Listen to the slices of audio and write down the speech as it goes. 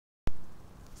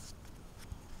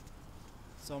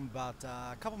So I'm about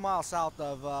a couple miles south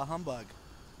of Humbug,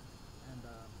 and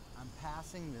I'm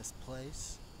passing this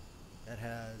place that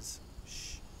has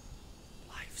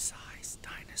life-size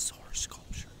dinosaur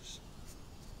sculptures.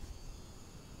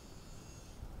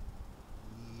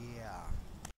 Yeah.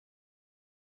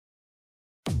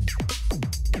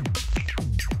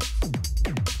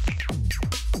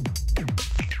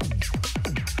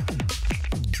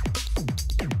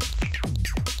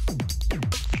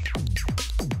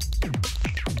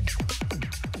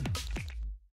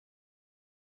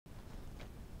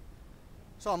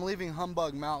 So I'm leaving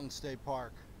Humbug Mountain State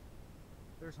Park.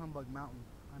 There's Humbug Mountain.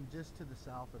 I'm just to the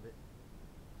south of it.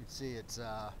 You can see it's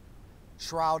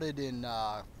shrouded in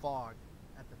fog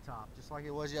at the top, just like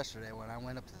it was yesterday when I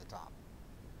went up to the top.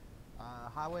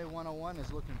 Highway 101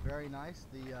 is looking very nice.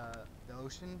 The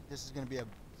ocean, this is going to be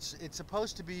it's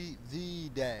supposed to be the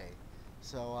day.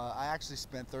 So I actually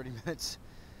spent 30 minutes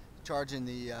charging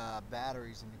the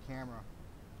batteries in the camera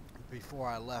before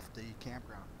I left the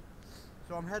campground.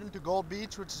 So I'm heading to Gold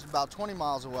Beach, which is about 20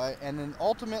 miles away, and then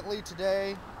ultimately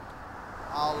today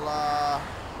I'll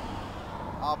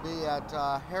be at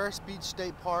Harris Beach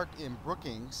State Park in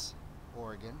Brookings,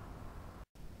 Oregon.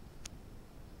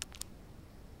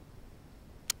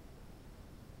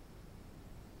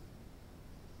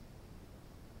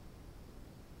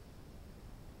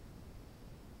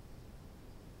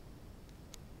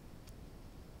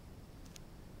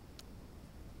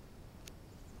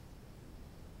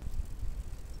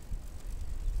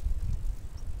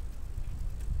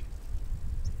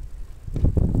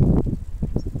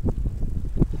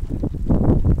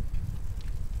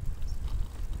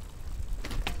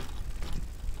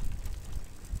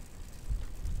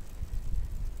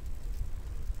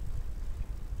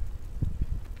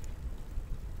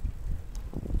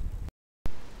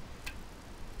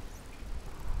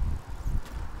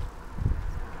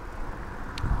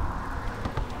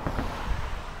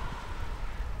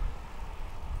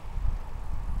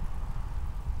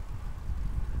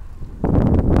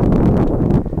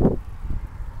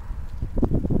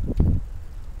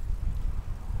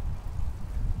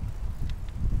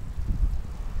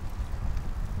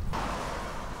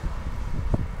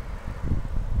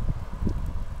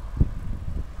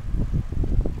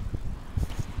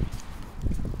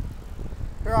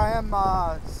 Here I am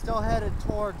still headed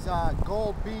towards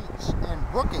Gold Beach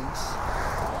and Brookings.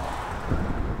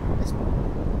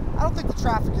 I don't think the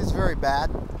traffic is very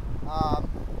bad.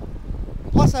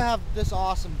 Plus I have this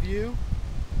awesome view.